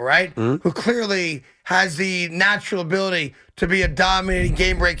example, right, who clearly has the natural ability to be a dominating,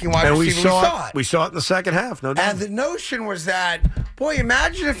 game-breaking wide receiver. We saw it in the second half, no doubt. And the notion was that, boy,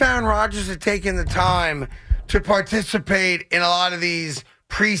 imagine if Aaron Rodgers had taken the time to participate in a lot of these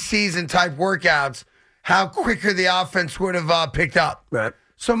preseason type workouts, how quicker the offense would have picked up. Right.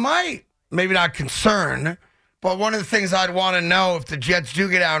 So my, maybe not concern, but one of the things I'd want to know if the Jets do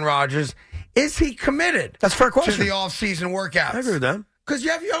get Aaron Rodgers, is he committed? That's a fair question. To the off-season workouts? I agree with that. Because you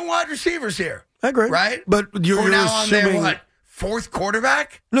have young wide receivers here. I agree. Right? But you're now assuming... on their, what, fourth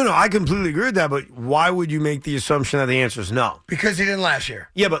quarterback? No, I completely agree with that, but why would you make the assumption that the answer is no? Because he didn't last year.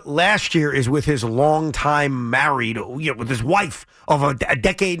 Yeah, but last year is with his long-time married, with his wife of a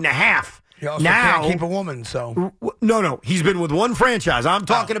decade and a half. He also now, can't keep a woman, so... No, he's been with one franchise. I'm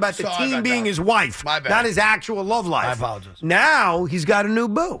talking about the team being his wife, not his actual love life. I apologize. Now he's got a new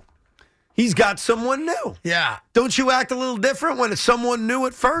boo. He's got someone new. Yeah. Don't you act a little different when it's someone new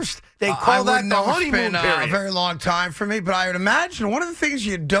at first? They call that the honeymoon period. It's been a very long time for me, but I would imagine one of the things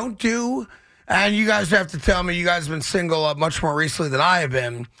you don't do, and you guys have to tell me, you guys have been single much more recently than I have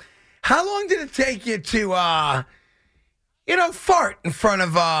been. How long did it take you to, fart in front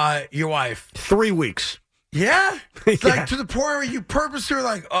of your wife? 3 weeks. Yeah? Like to the point where you purposely were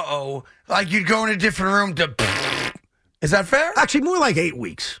like, uh-oh. Like you'd go in a different room to... Is that fair? Actually, more like 8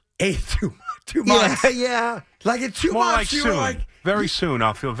 weeks. 2 months. Yeah. Like in 2 More months, like you soon. were like... Very soon.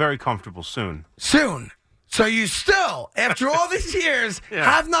 I'll feel very comfortable soon. Soon. So you still, after all these years,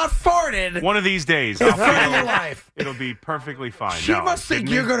 have not farted. One of these days. In front of your wife. It'll be perfectly fine. She must think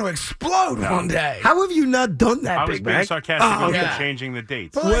you're going to explode one day. How have you not done that, I was Big being Mac? sarcastic about yeah. changing the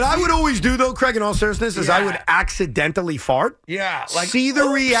dates. What I would always do, though, Craig, in all seriousness, is I would accidentally fart. Yeah. Like, see the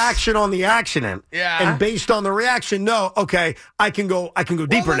reaction on the accident. Yeah. And based on the reaction, okay, I can go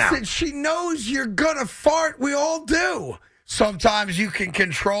deeper now. Listen, she knows you're going to fart. We all do. Sometimes you can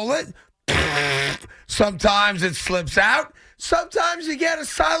control it. Sometimes it slips out. Sometimes you get a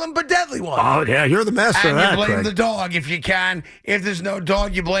silent but deadly one. Oh, yeah, you're the master and of that, you blame Craig. the dog if you can. If there's no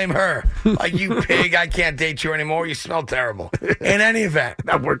dog, you blame her. Like, you pig, I can't date you anymore. You smell terrible. In any event.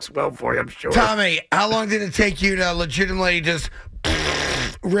 That works well for you, I'm sure. Tommy, how long did it take you to legitimately just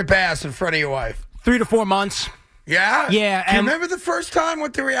rip ass in front of your wife? 3 to 4 months. Yeah? Yeah. Do you And remember the first time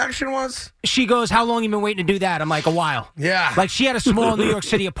what the reaction was? she goes, how long you been waiting to do that? I'm like, a while. Yeah. Like, she had a small New York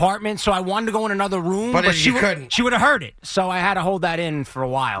City apartment, so I wanted to go in another room. But she you couldn't. She would have heard it, so I had to hold that in for a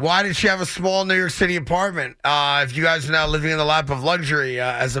while. Why did she have a small New York City apartment if you guys are now living in the lap of luxury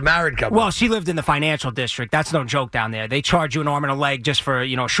as a married couple? Well, she lived in the financial district. That's no joke down there. They charge you an arm and a leg just for,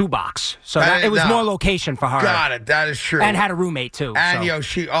 a shoebox. So it was more location for her. Got it. That is true. And had a roommate, too. And,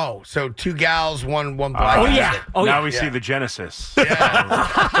 so. so 2 gals, one black. Oh, yeah. Now we see the Genesis.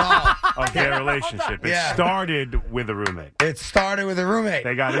 Yeah. Well, of their relationship. It started with a roommate. It started with a roommate.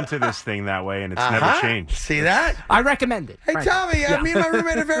 They got into this thing that way, and it's never changed. See that? I recommend it. Hey, Tommy, me and my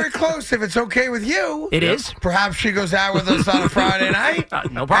roommate are very close. If it's okay with you. It is. Perhaps she goes out with us on a Friday night.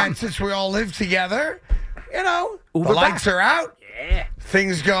 No problem. And since we all live together, the Uber lights back. are out. Yeah.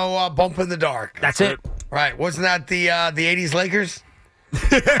 Things go bump in the dark. That's it. Right. Wasn't that the 80s Lakers?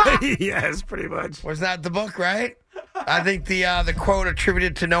 Yes, pretty much. Wasn't that the book, right? I think the quote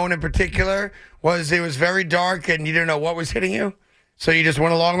attributed to no one in particular was it was very dark and you didn't know what was hitting you, so you just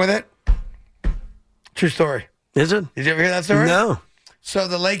went along with it. True story. Is it? Did you ever hear that story? No. So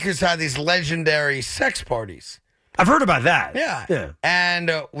the Lakers had these legendary sex parties. I've heard about that. Yeah. And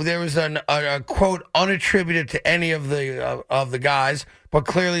there was a quote unattributed to any of the guys, but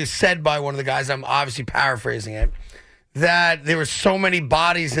clearly said by one of the guys. I'm obviously paraphrasing it. That there were so many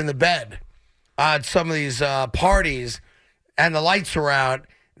bodies in the bed at some of these parties, and the lights were out,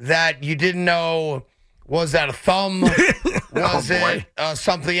 that you didn't know, was that a thumb? Was it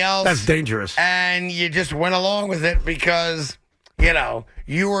something else? That's dangerous. And you just went along with it because,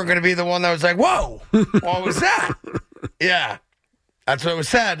 you were going to be the one that was like, whoa, what was that? Yeah, that's what was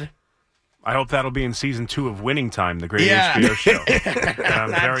said. I hope that'll be in season 2 of Winning Time, the great Yeah. HBO show.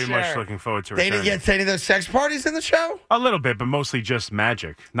 I'm very Sure. much looking forward to They returning. didn't get to any of those sex parties in the show? A little bit, but mostly just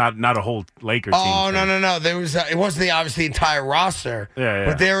Magic, not a whole Lakers team. Oh, no. There was it wasn't obviously the entire roster. Yeah.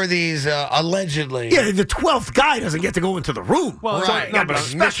 But there were these allegedly. Yeah, the 12th guy doesn't get to go into the room. Well, right. no,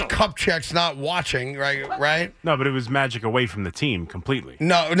 but Mitch Kupchak's not watching, right? No, but it was Magic away from the team completely.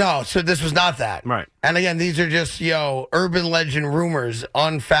 No. So this was not that. Right. And again, these are just urban legend rumors,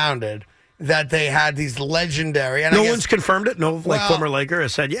 unfounded, that they had these legendary. And No one's confirmed it. No, Well- former Laker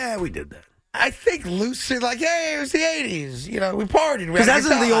has said, "Yeah, we did that." I think loosely, hey, it was the '80s. We partied. Because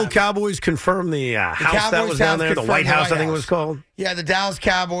hasn't the old Cowboys confirmed the house that was down there, the White House, I think it was called? Yeah, the Dallas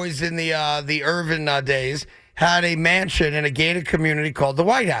Cowboys in the Irvin days had a mansion in a gated community called the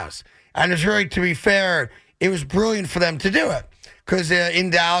White House. And it's really, to be fair, it was brilliant for them to do it. Because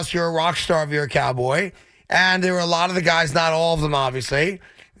in Dallas, you're a rock star if you're a Cowboy. And there were a lot of the guys, not all of them, obviously,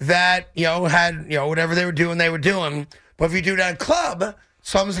 that, had, whatever they were doing, they were doing. But if you do it at a club,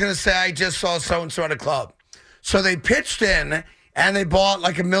 someone's going to say, I just saw so-and-so at a club. So they pitched in, and they bought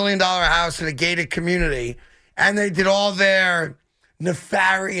like $1 million house in a gated community, and they did all their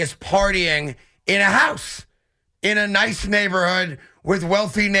nefarious partying in a house, in a nice neighborhood with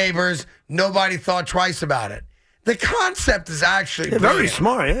wealthy neighbors. Nobody thought twice about it. The concept is actually very brilliant,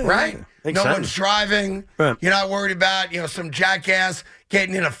 smart, yeah. right? Yeah. Makes No sense. one's driving. Right. You're not worried about, some jackass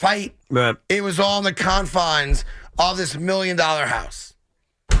getting in a fight. Right. It was all in the confines of this $1 million house.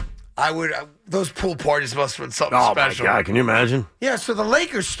 Those pool parties must have been something special. Oh, my God. Can you imagine? Yeah, so the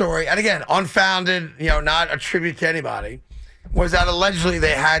Lakers story, and again, unfounded, not attributed to anybody, was that allegedly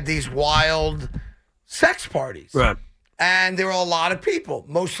they had these wild sex parties. Right. And there were a lot of people,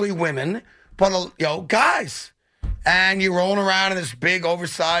 mostly women, but, guys. And you're rolling around in this big,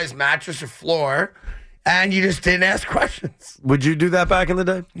 oversized mattress or floor, and you just didn't ask questions. Would you do that back in the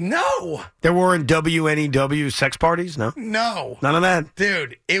day? No. There weren't WNEW sex parties? No? No. None of that?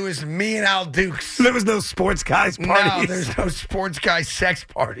 Dude, it was me and Al Dukes. There was no sports guys No, parties? there's no sports guy sex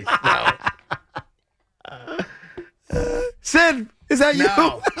parties. No. Sid, is that you?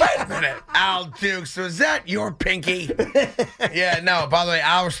 No. Wait a minute. Al Dukes, was that your pinky? Yeah, no. By the way,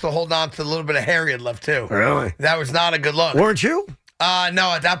 Al was still holding on to a little bit of hair he had left, too. Really? That was not a good look. Weren't you?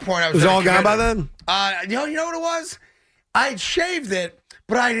 No, at that point, I was Was it all gone by committed. then? You know what it was? I had shaved it,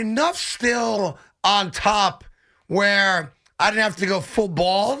 but I had enough still on top where I didn't have to go full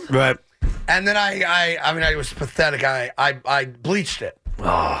bald. Right. And then I was pathetic. I bleached it.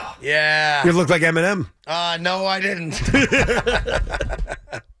 Oh. Yeah. You look like Eminem. No, I didn't.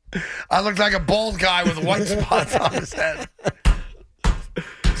 I looked like a bald guy with white spots on his head.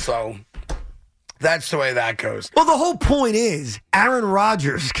 So that's the way that goes. Well, the whole point is Aaron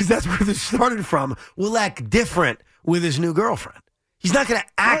Rodgers, because that's where this started from, will act different with his new girlfriend. He's not going to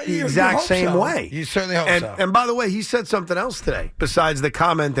act the exact hope same so. way. You certainly hope so. And by the way, he said something else today besides the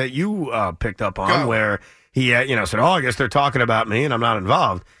comment that you picked up on where he said, I guess they're talking about me and I'm not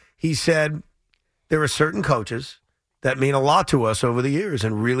involved. He said there are certain coaches that mean a lot to us over the years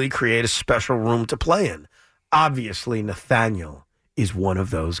and really create a special room to play in. Obviously, Nathaniel is one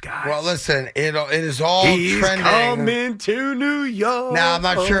of those guys. Well, listen, it is all He's trending. coming to New York. Now, I'm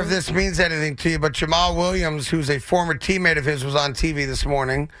not sure if this means anything to you, but Jamal Williams, who's a former teammate of his, was on TV this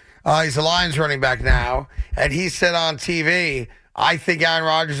morning. He's a Lions running back now, and he said on TV, I think Aaron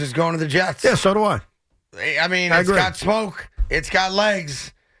Rodgers is going to the Jets. Yeah, so do I. I mean, I it's agree. got smoke. It's got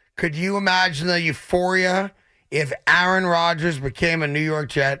legs. Could you imagine the euphoria if Aaron Rodgers became a New York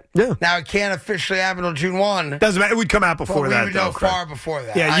Jet. Yeah. Now, it can't officially happen until June 1. Doesn't matter. It would come out before that. We would know far before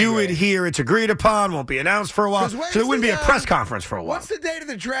that. Yeah, I you agree. would hear it's agreed upon, won't be announced for a while. So there wouldn't be a press conference for a while. What's the date of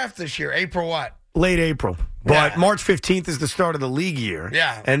the draft this year? April what? Late April. But March 15th is the start of the league year.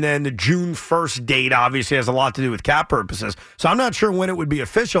 Yeah. And then the June 1st date obviously has a lot to do with cap purposes. So I'm not sure when it would be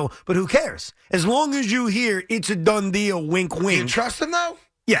official, but who cares? As long as you hear it's a done deal, wink, wink. You trust them, though?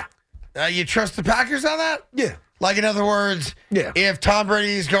 Yeah. You trust the Packers on that? Yeah. Like, in other words, if Tom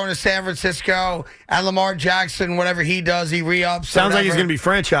Brady is going to San Francisco and Lamar Jackson, whatever he does, he re-ups. Sounds like he's going to be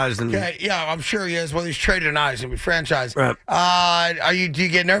franchised. Okay, yeah, I'm sure he is. Whether he's traded or not, he's going to be franchised. Right. Do you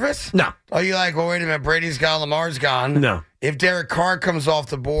get nervous? No. Are you like, well, wait a minute, Brady's gone, Lamar's gone? No. If Derek Carr comes off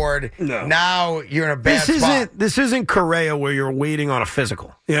the board, now you're in a bad spot. This isn't Correa where you're waiting on a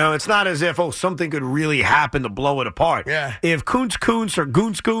physical. You know, it's not as if, something could really happen to blow it apart. Yeah. If Kuntz or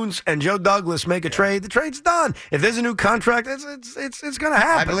Goons and Joe Douglas make a trade, the trade's done. If there's a new contract, it's going to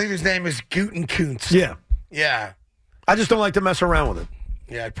happen. I believe his name is Guten Kuntz. Yeah. Yeah. I just don't like to mess around with it.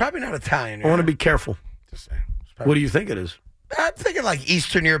 Yeah, probably not Italian. I want to be careful. Just saying. What do you think it is? I'm thinking like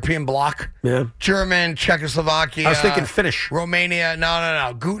Eastern European bloc. Yeah. German, Czechoslovakia. I was thinking Finnish. Romania.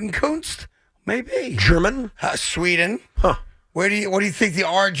 No. Guten Kunst? Maybe. German? Sweden. Huh. What do you think the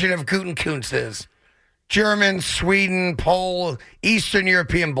origin of Guten Kunst is? German, Sweden, Pole, Eastern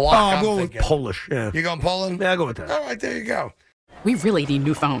European bloc. I'm going with Polish. Yeah. You going Poland? Yeah, I'll go with that. All right, there you go. We really need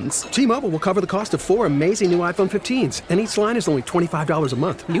new phones. T-Mobile will cover the cost of 4 amazing new iPhone 15s, and each line is only $25 a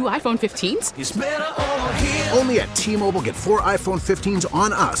month. New iPhone 15s? It's better over here. Only at T-Mobile, get 4 iPhone 15s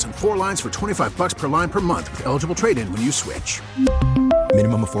on us and 4 lines for $25 per line per month with eligible trade-in when you switch.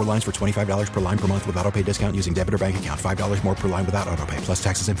 Minimum of 4 lines for $25 per line per month with autopay discount using debit or bank account. $5 more per line without autopay, plus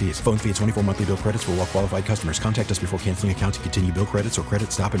taxes and fees. Phone fee at 24 monthly bill credits for well-qualified customers. Contact us before canceling account to continue bill credits or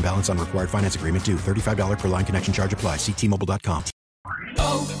credit stop and balance on required finance agreement due. $35 per line connection charge applies. See T-Mobile.com.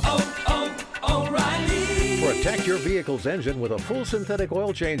 Protect your vehicle's engine with a full synthetic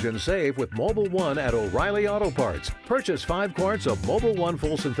oil change and save with Mobil 1 at O'Reilly Auto Parts. Purchase 5 quarts of Mobil 1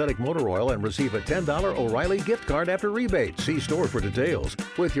 full synthetic motor oil and receive a $10 O'Reilly gift card after rebate. See store for details.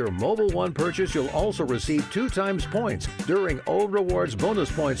 With your Mobil 1 purchase, you'll also receive 2 times points during O Rewards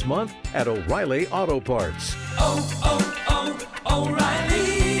Bonus Points Month at O'Reilly Auto Parts.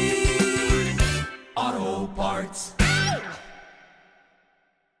 O'Reilly Auto Parts.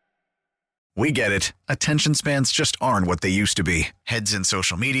 We get it. Attention spans just aren't what they used to be. Heads in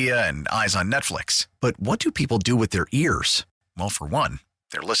social media and eyes on Netflix. But what do people do with their ears? Well, for one,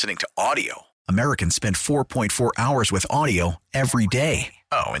 they're listening to audio. Americans spend 4.4 hours with audio every day.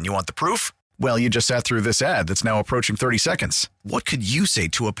 Oh, and you want the proof? Well, you just sat through this ad that's now approaching 30 seconds. What could you say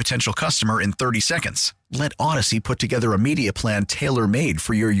to a potential customer in 30 seconds? Let Odyssey put together a media plan tailor-made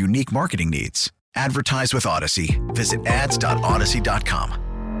for your unique marketing needs. Advertise with Odyssey. Visit ads.odyssey.com.